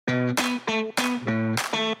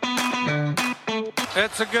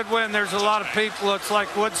It's a good win. There's a lot of people. It's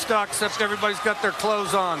like Woodstock, except everybody's got their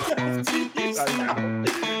clothes on.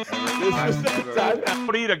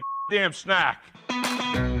 But eat a damn snack.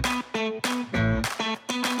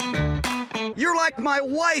 You're like my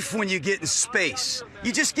wife when you get in space.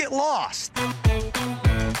 You just get lost.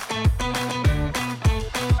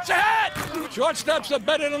 Short steps are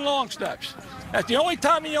better than long steps. That's the only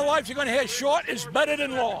time in your life you're going to hear short is better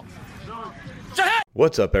than long.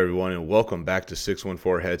 What's up, everyone, and welcome back to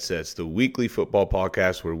 614 Headsets, the weekly football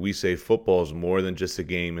podcast where we say football is more than just a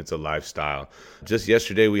game, it's a lifestyle. Just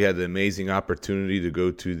yesterday, we had the amazing opportunity to go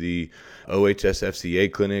to the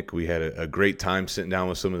OHSFCA clinic. We had a great time sitting down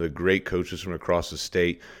with some of the great coaches from across the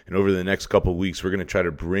state, and over the next couple of weeks, we're going to try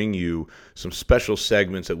to bring you some special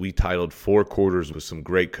segments that we titled 4 Quarters with some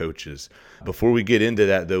great coaches. Before we get into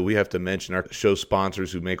that, though, we have to mention our show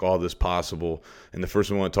sponsors who make all this possible, and the first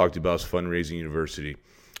one I want to talk to you about is Fundraising University.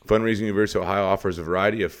 Fundraising University Ohio offers a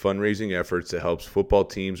variety of fundraising efforts that helps football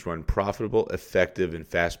teams run profitable, effective, and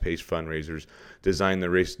fast-paced fundraisers designed to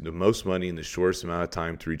raise the most money in the shortest amount of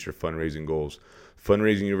time to reach your fundraising goals.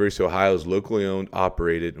 Fundraising University Ohio is locally owned,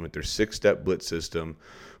 operated, and with their 6-step blitz system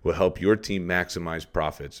will help your team maximize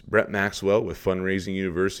profits. Brett Maxwell with Fundraising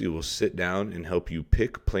University will sit down and help you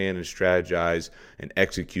pick, plan, and strategize and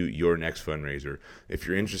execute your next fundraiser. If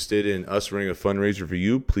you're interested in us running a fundraiser for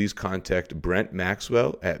you, please contact Brent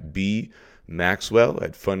Maxwell at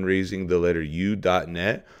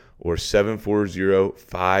bmaxwell@fundraisingthelletteru.net or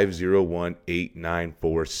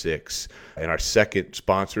 740-501-8946. And our second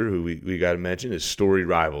sponsor, who we got to mention, is Storied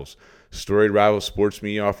Rivals. Storied Rivals Sports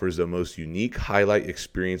Media offers the most unique highlight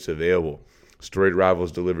experience available. Storied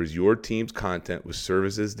Rivals delivers your team's content with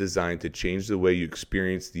services designed to change the way you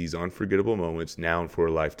experience these unforgettable moments now and for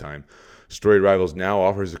a lifetime. Storied Rivals now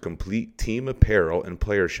offers a complete team apparel and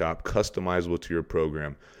player shop customizable to your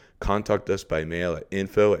program. Contact us by mail at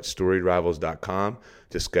info@storiedrivals.com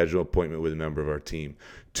to schedule an appointment with a member of our team.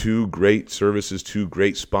 2 great services, 2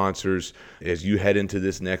 great sponsors. As you head into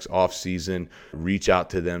this next off season, reach out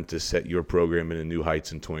to them to set your program into new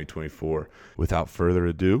heights in 2024. Without further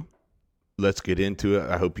ado, let's get into it.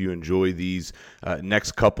 I hope you enjoy these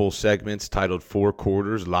next couple segments titled 4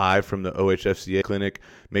 Quarters live from the OHSFCA clinic.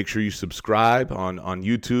 Make sure you subscribe on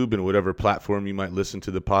YouTube and whatever platform you might listen to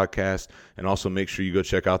the podcast. And also make sure you go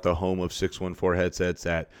check out the home of 614 Headsets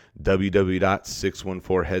at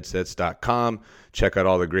www.614headsets.com. Check out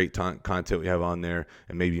all the great content we have on there.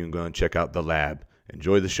 And maybe you can go and check out the lab.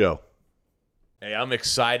 Enjoy the show. Hey, I'm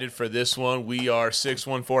excited for this one. We are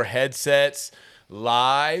 614 Headsets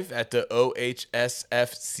live at the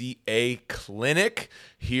OHSFCA clinic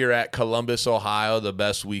here at Columbus, Ohio, the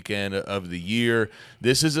best weekend of the year.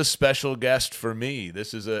 This is a special guest for me.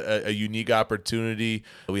 This is a unique opportunity.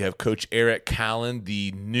 We have Coach Eric Calland,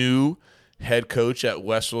 the new head coach at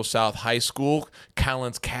Westerville South High School.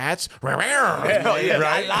 Calland's Cats. Hell yeah,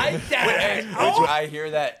 right? I like that. I hear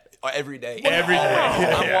that every day. Every day.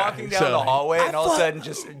 I'm walking down the hallway and all of a sudden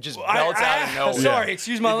just belts out of nowhere. Sorry,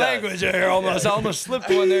 excuse my language there. I almost slipped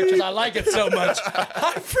one there because I like it so much.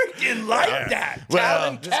 I freaking like that.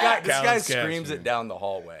 Well, this guy screams it down the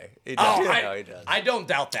hallway. He does. He does. I don't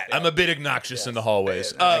doubt that. I'm a bit obnoxious in the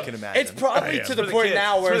hallways. I can imagine. It's probably to the point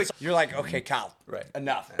now where you're like, okay, Kyle, right.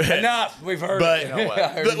 Enough. We've heard but, it. You know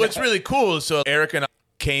what? But what's really cool is so Eric and I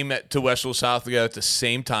came to Westerville South together at the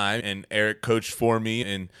same time, and Eric coached for me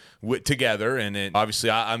and together. And then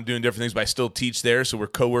obviously I'm doing different things, but I still teach there. So we're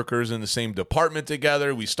coworkers in the same department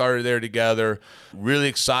together. We started there together. Really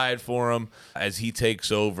excited for him as he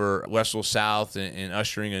takes over Westerville South and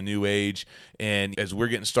ushering a new age. And as we're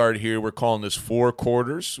getting started here, we're calling this 4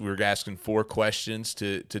 Quarters. We're asking 4 questions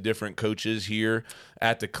to different coaches here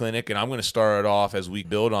at the clinic. And I'm going to start it off as we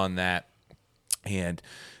build on that. And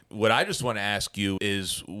what I just want to ask you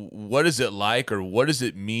is, what is it like, or what does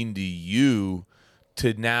it mean to you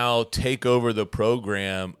to now take over the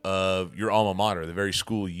program of your alma mater, the very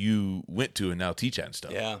school you went to and now teach at and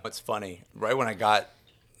stuff? Yeah, it's funny. Right when I got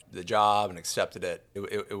the job and accepted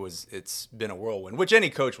it's been a whirlwind, which any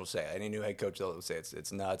coach will say. Any new head coach will say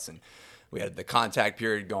it's nuts. And we had the contact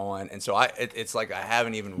period going, and so it's like I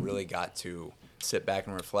haven't even really got to sit back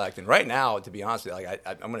and reflect. And right now, to be honest with you,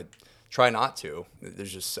 I'm going to try not to.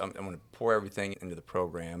 There's just I'm going to pour everything into the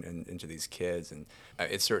program and into these kids, and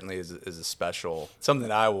it certainly is a special something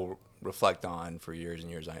that I will reflect on for years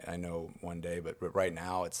and years. I know one day, but right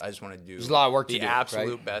now I just want to do There's a lot of work to the do,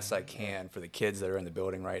 absolute right? best I can for the kids that are in the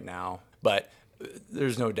building right now. But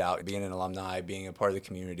there's no doubt, being an alumni, being a part of the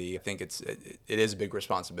community, I think it is a big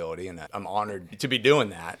responsibility, and I'm honored to be doing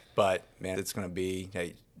that. But man, it's going to be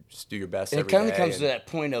just do your best And every it kind day. of comes to that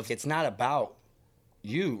point of it's not about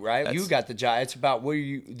you, right? You got the job. It's about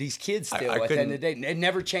these kids still at the end of the day. It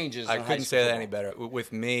never changes. I couldn't say that any better.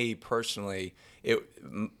 With me personally,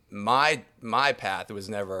 my path was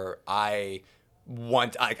never I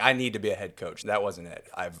need to be a head coach. That wasn't it.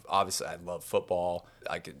 I love football.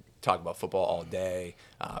 I could talk about football all day.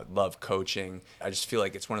 Love coaching. I just feel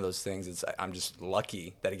like it's one of those things. I'm just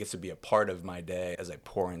lucky that it gets to be a part of my day as I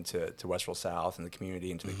pour into Westerville South and the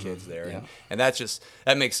community and to the kids there. Yeah. And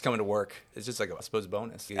that makes coming to work. It's just like I suppose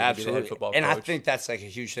bonus. You get to be the head football And coach. I think that's like a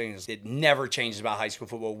huge thing. Is it never changes about high school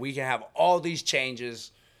football. We can have all these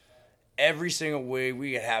changes every single week.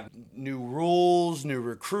 We can have new rules, new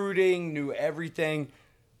recruiting, new everything.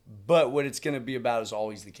 But what it's going to be about is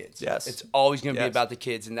always the kids. Yes. It's always going to be about the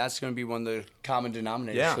kids, and that's going to be one of the common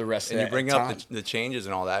denominators for the rest of the time. And you bring up the changes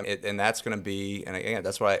and all that, and that's going to be, and again,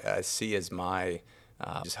 that's what I see as my,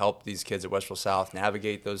 just help these kids at Westerville South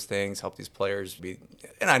navigate those things, help these players be,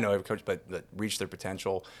 and I know every coach, but reach their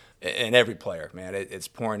potential. And every player, man, it's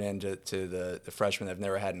pouring into the freshmen that have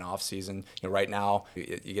never had an off season. Right now,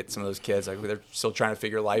 you get some of those kids like they're still trying to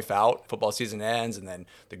figure life out. Football season ends, and then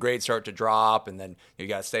the grades start to drop, and then you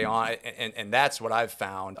got to stay on. And that's what I've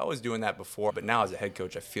found. I was doing that before, but now as a head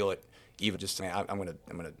coach, I feel it. Even just I'm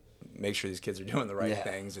gonna make sure these kids are doing the right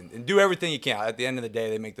things and do everything you can. At the end of the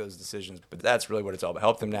day, they make those decisions. But that's really what it's all about.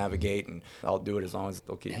 Help them navigate, and I'll do it as long as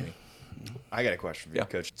they'll keep me. I got a question for you,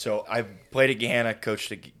 Coach. So I played at Gahanna,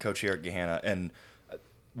 coached Coach Eric Gahanna, and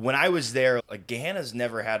when I was there, like Gahanna's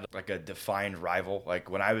never had like a defined rival.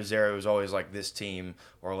 Like when I was there, it was always like this team,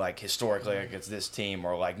 or like historically like it's this team,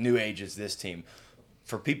 or like New Age is this team.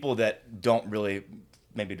 For people that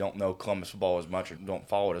maybe don't know Columbus football as much or don't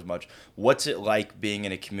follow it as much, what's it like being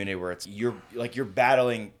in a community where you're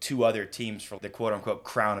battling two other teams for the quote unquote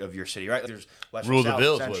crown of your city, right? There's Rule the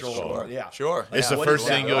Bills, Central, Sure. It's the first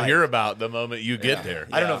thing you'll hear about the moment you get there.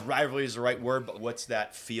 I don't know if rivalry is the right word, but what's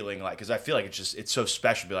that feeling like? Because I feel like it's so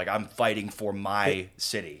special to be like, I'm fighting for my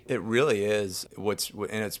city. It really is. What's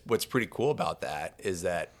pretty cool about that is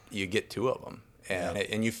that you get two of them.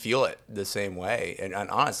 And you feel it the same way. And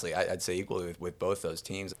honestly, I'd say equally with both those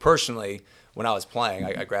teams. Personally, when I was playing,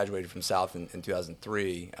 I graduated from South in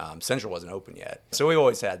 2003. Central wasn't open yet. So we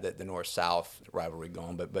always had the North-South rivalry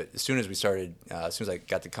going. But as soon as I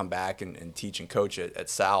got to come back and teach and coach at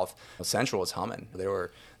South, Central was humming. They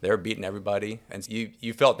were beating everybody. And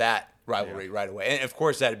you felt that rivalry right away. And of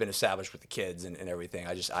course, that had been established with the kids and everything.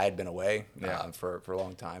 I had been away for a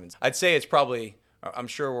long time. And I'd say it's probably... I'm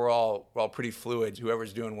sure we're all pretty fluid.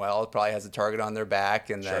 Whoever's doing well probably has a target on their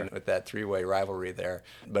back, and then with that three-way rivalry there.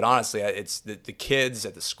 But honestly, it's the kids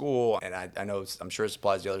at the school, and I know I'm sure it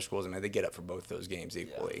applies to other schools. I mean, they get up for both those games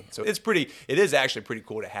equally. So it is actually pretty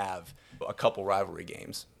cool to have a couple rivalry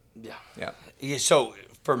games. Yeah. So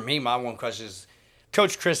for me, my one question is,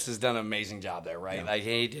 Coach Chris has done an amazing job there, right? Like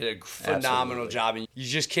he did a phenomenal job, and you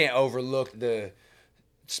just can't overlook the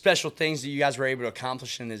special things that you guys were able to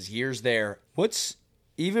accomplish in his years there.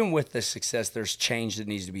 Even with the success, there's change that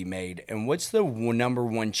needs to be made. And what's the number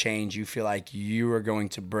one change you feel like you are going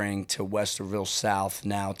to bring to Westerville South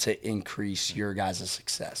now to increase your guys'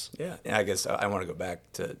 success? Yeah, and I guess I want to go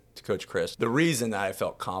back to Coach Chris. The reason that I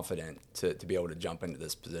felt confident to be able to jump into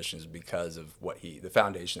this position is because of the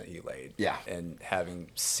foundation that he laid. Yeah. And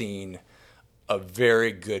having seen a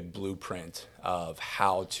very good blueprint of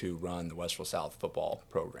how to run the Westerville South football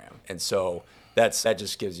program. And so that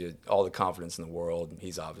just gives you all the confidence in the world.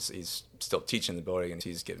 He's still teaching the building, and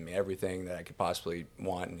he's given me everything that I could possibly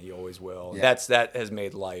want, and he always will. Yeah. That has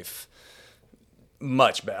made life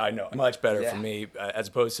much better. I know, much better for me as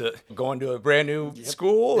opposed to going to a brand new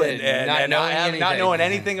school and not knowing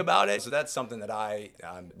anything about it. So that's something that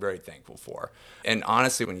I'm very thankful for. And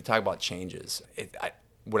honestly, when you talk about changes,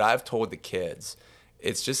 what I've told the kids,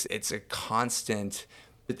 it's the constant.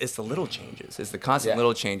 It's the little changes. It's the constant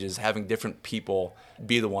little changes. Having different people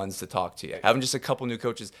be the ones to talk to you. Having just a couple new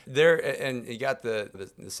coaches there, and you got the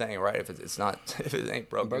saying right. If it ain't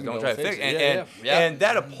broke, don't try to fix it. And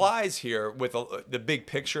that applies here with the big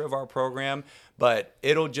picture of our program. But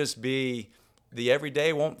it'll just be the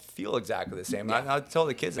everyday won't feel exactly the same. I tell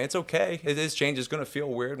the kids, it's okay. This change is going to feel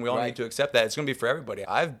weird, and we all need to accept that. It's going to be for everybody.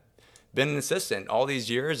 I've been an assistant all these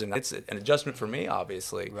years, and it's an adjustment for me,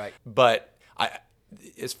 obviously. Right. But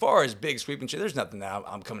as far as big sweeping change, there's nothing that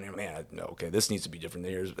I'm coming in, man, okay, this needs to be different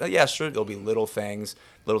than yours. Yeah, sure, there'll be little things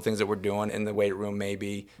that we're doing in the weight room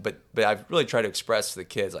maybe, but I've really tried to express to the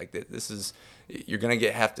kids, like, this is, you're going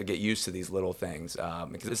to have to get used to these little things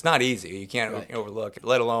because it's not easy. You can't overlook,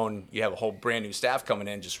 let alone you have a whole brand new staff coming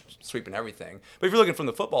in just sweeping everything. But if you're looking from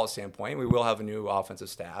the football standpoint, we will have a new offensive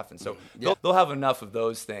staff. And so they'll have enough of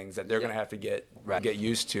those things that they're going to have to get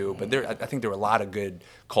used to. But I think there were a lot of good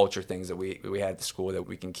culture things that we had at the school that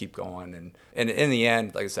we can keep going. And in the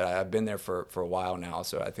end, like I said, I've been there for a while now,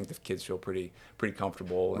 so I think the kids feel pretty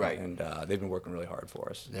comfortable. And they've been working really hard for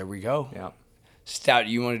us. There we go. Yeah. Stout,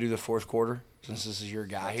 you want to do the fourth quarter since this is your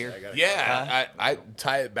guy here? Yeah, I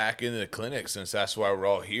tie it back into the clinic since that's why we're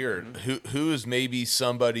all here. Who is maybe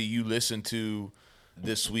somebody you listened to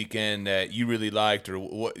this weekend that you really liked, or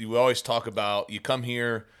what you always talk about? You come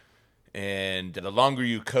here, and the longer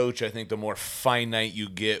you coach, I think the more finite you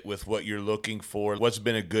get with what you're looking for. What's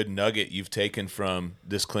been a good nugget you've taken from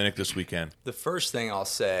this clinic this weekend? The first thing I'll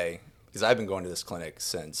say, because I've been going to this clinic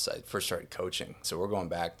since I first started coaching. So we're going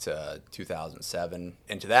back to 2007.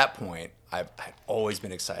 And to that point, I've always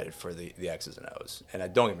been excited for the X's and O's.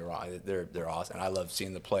 And don't get me wrong, they're awesome. And I love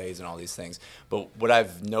seeing the plays and all these things. But what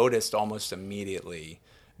I've noticed almost immediately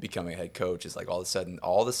becoming a head coach is like all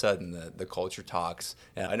of a sudden the culture talks.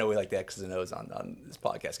 And I know we like the X's and O's on this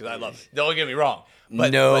podcast because I love it. Don't get me wrong.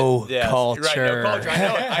 But, yes, culture. Right, no culture. I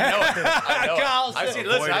know it. I've seen,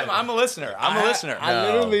 listen, I'm a listener. I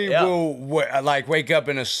literally will wake up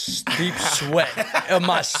in a deep sweat of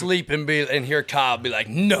my sleep and hear Kyle be like,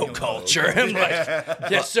 no culture. I'm like,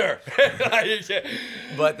 yes, sir.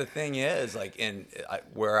 But the thing is, like,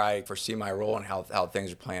 where I foresee my role and how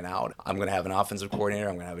things are playing out, I'm going to have an offensive coordinator.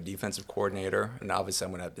 I'm going to have a defensive coordinator. And obviously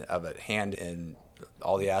I'm going to have a hand in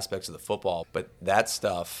all the aspects of the football, but that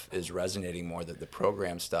stuff is resonating more than the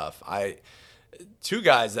program stuff. Two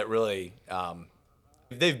guys that really,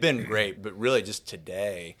 they've been great, but really just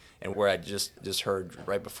today, and where I just heard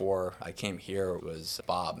right before I came here was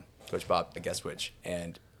Coach Bob, I guess which,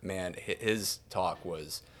 and man, his talk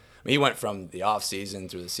was, he went from the off season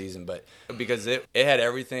through the season, but because it had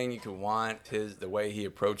everything you could want, the way he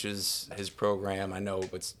approaches his program. I know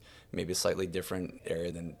it's maybe a slightly different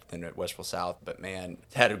area than at Westerville South, but man,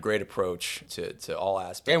 had a great approach to all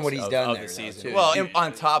aspects and what he's done of there the season. too. Well,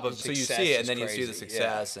 on top of, so you success see it, and then is you see the crazy.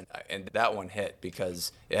 success, and that one hit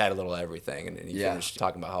because it had a little of everything, and he finished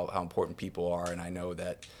talking about how important people are, and I know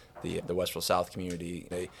that the Westerville South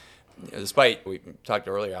community, despite we talked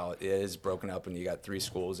earlier how it is broken up and you got 3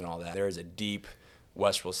 schools and all that, there is a deep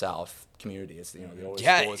Westerville South community. It's the oldest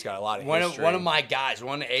school. It's got a lot of history. One of my guys,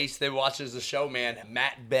 one ace that watches the show, man,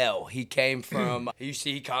 Matt Bell. He came from.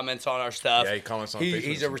 he comments on our stuff. Yeah, he comments on Facebook.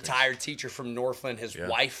 He's a retired teacher from Northland. His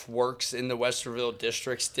wife works in the Westerville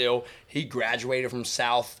district still. He graduated from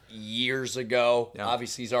South years ago. Yeah.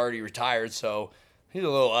 Obviously, he's already retired, so he's a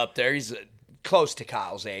little up there. He's close to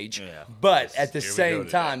Kyle's age. Yeah. But at the same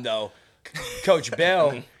time, though, Coach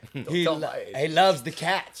Bell, he loves the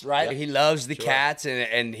cats, right? Yeah. He loves the cats,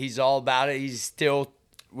 and he's all about it. He's still,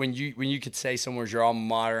 when you could say somewhere's your alma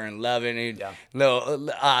mater and love it,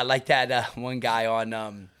 like that one guy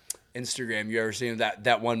on Instagram. You ever seen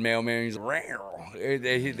that one mailman? He's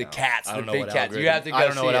the cats, the big cats. You have to go. I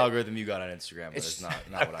don't know what algorithm you got on Instagram, but it's not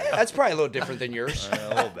what I got. That's probably a little different than yours. A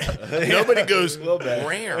little bit. Nobody goes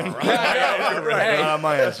rare. Not on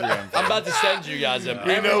my Instagram. I'm about to send you guys them.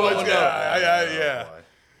 We know what's good. Yeah.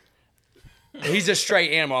 He's a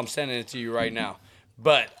straight animal. I'm sending it to you right now.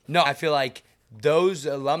 But no, I feel like those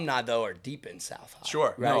alumni though are deep in South High.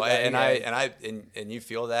 Sure. Right? No, and you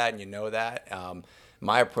feel that and you know that.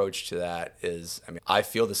 My approach to that is, I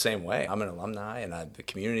feel the same way. I'm an alumni and I'm a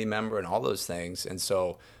community member and all those things. And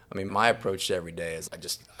so, my approach to every day is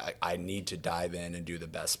I need to dive in and do the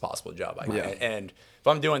best possible job I can. Yeah. And if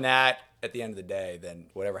I'm doing that at the end of the day, then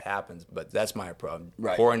whatever happens, but that's my approach.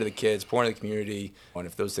 Right. Pour into the kids, pour into the community. And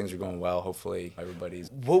if those things are going well, hopefully everybody's...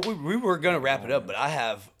 Well, we were going to wrap it up, but I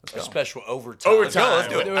have a special overtime. Let's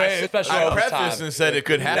do it. I prefaced and said it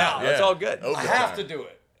could happen. No, it's all good. I have to do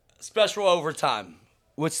it. Special overtime.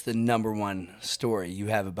 What's the number one story you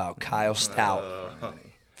have about Kyle Stout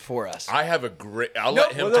for us? I have a great... I'll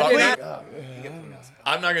let him talk.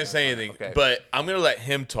 I'm not going to say anything, but I'm going to let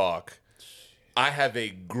him talk. I have a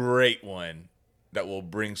great one that will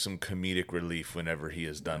bring some comedic relief whenever he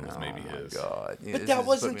is done with maybe his. God. But that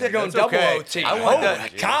wasn't the double OT.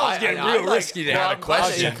 Kyle's getting real risky to have a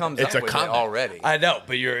question. It's a comment already. I know,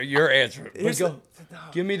 but you're answering.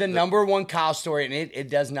 Give me the number one Kyle story, and it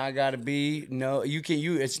does not got to be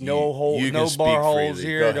it's no bar holes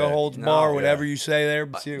here, no holds bar, whatever you say there.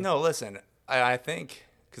 No, listen, I think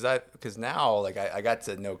because now like I got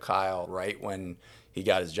to know Kyle right when he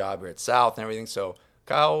got his job here at South and everything. So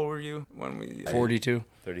Kyle, how old were you when we? 42.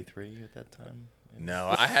 33 at that time.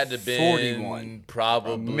 No, I had to been 41.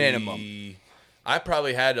 probably Minimum. I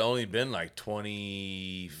probably had only been like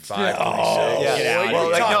 25, 26. Yeah. Well, Well,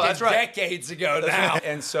 you're no, talking that's right. decades ago now.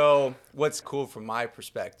 And so what's cool from my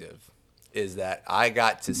perspective is that I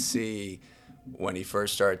got to see when he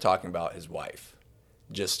first started talking about his wife,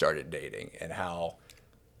 just started dating, and how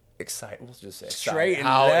excited, we'll just say Straight in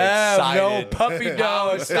how love, no excited puppy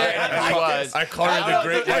dog. He was. I called her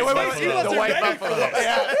the great white buffalo. The white buffalo.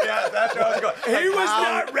 yeah, that's where I was going. He was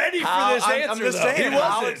not ready for this answer. I'm just though. saying He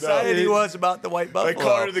how wasn't. excited he was about the white buffalo. I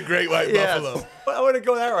called her the great white buffalo. I want to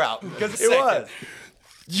go that route because it was.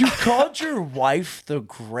 You called your wife the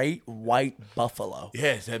great white buffalo.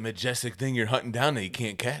 Yeah, it's that majestic thing you're hunting down that you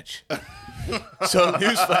can't catch. So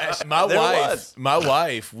newsflash, my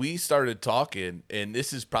wife, we started talking, and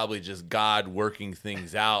this is probably just God working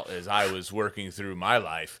things out as I was working through my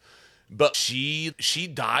life. But she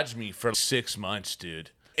dodged me for 6 months,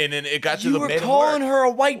 dude. And then it got to the You were calling her a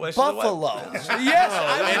white buffalo. Yes,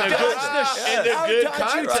 in the good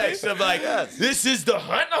context of like, this is the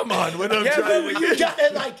hunt I'm on when I'm trying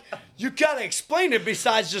to you gotta explain it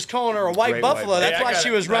besides just calling her a white buffalo. That's why she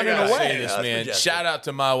was running Say away. this, man. Shout out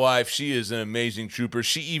to my wife. She is an amazing trooper.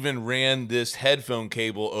 She even ran this headphone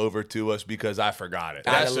cable over to us because I forgot it.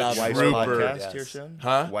 That's a Wife's trooper. podcast here soon?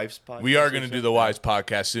 Huh? Wife's podcast. We are going to do the Wives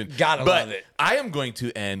podcast soon. Gotta but love it. I am going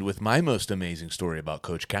to end with my most amazing story about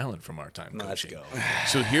Coach Calland from our time coaching. Let's go.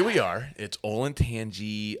 So here we are. It's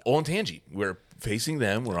Olentangy. We're facing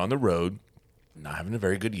them. We're on the road. Not having a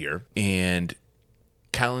very good year. And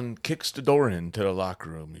Calland kicks the door into the locker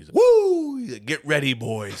room. He's like, woo! He's like, get ready,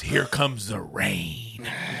 boys. Here comes the rain.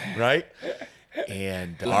 Right?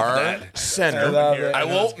 And our center, I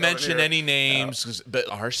won't mention any names, but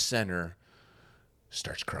our center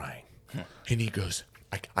starts crying. And he goes,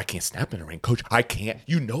 I can't snap in the rain, Coach. I can't.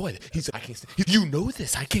 You know it. He's like, I can't. You know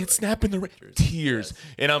this. I can't snap in the rain. Tears.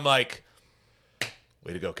 And I'm like,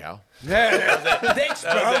 way to go, Cal. Thanks,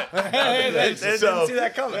 bro. Didn't see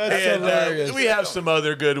that coming. hilarious. We have some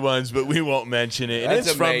other good ones, but we won't mention it. And That's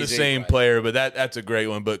it's from the amazing. same player, but that's a great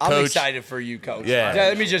one. But I'm Coach, excited for you, Coach. Yeah.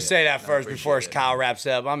 Let me just say that first before Kyle wraps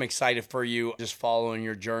up. I'm excited for you just following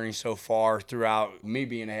your journey so far throughout me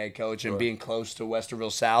being a head coach and being close to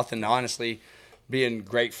Westerville South, and honestly being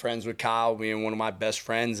great friends with Kyle, being one of my best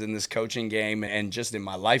friends in this coaching game and just in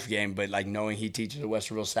my life game, but like knowing he teaches at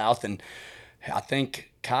Westerville South. And I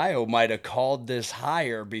think Kyle might have called this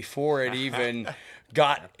hire before it even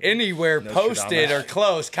got anywhere posted or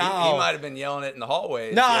close. Kyle, He might have been yelling it in the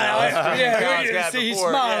hallways. no, he's before.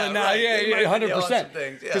 smiling now. Right. Yeah, He might have been yelling 100%. some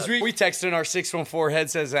things, Because we texted in our 614 head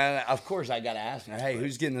says, of course I got to ask him, hey,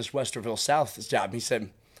 who's getting this Westerville South job? And he said,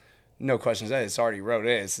 no questions asked. It's already wrote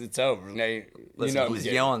in. It's over. Listen, he was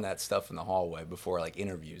yelling that stuff in the hallway before like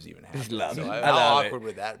interviews even happened. Love it. So I how love awkward it.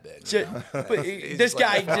 would that have been? But this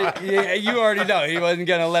guy, you already know he wasn't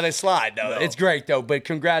going to let it slide, though. No. It's great, though. But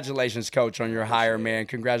congratulations, Coach, on your hire, man.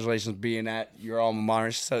 Congratulations being at your alma mater.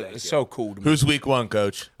 It's so cool to me. who's week one,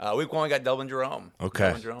 Coach? Week one, we got Dublin Jerome. Okay.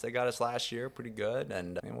 Dublin Jerome. They got us last year, pretty good,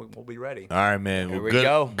 and we'll be ready. All right, man. Here we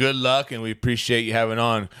go. Good luck, and we appreciate you having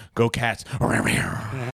on. Go Cats.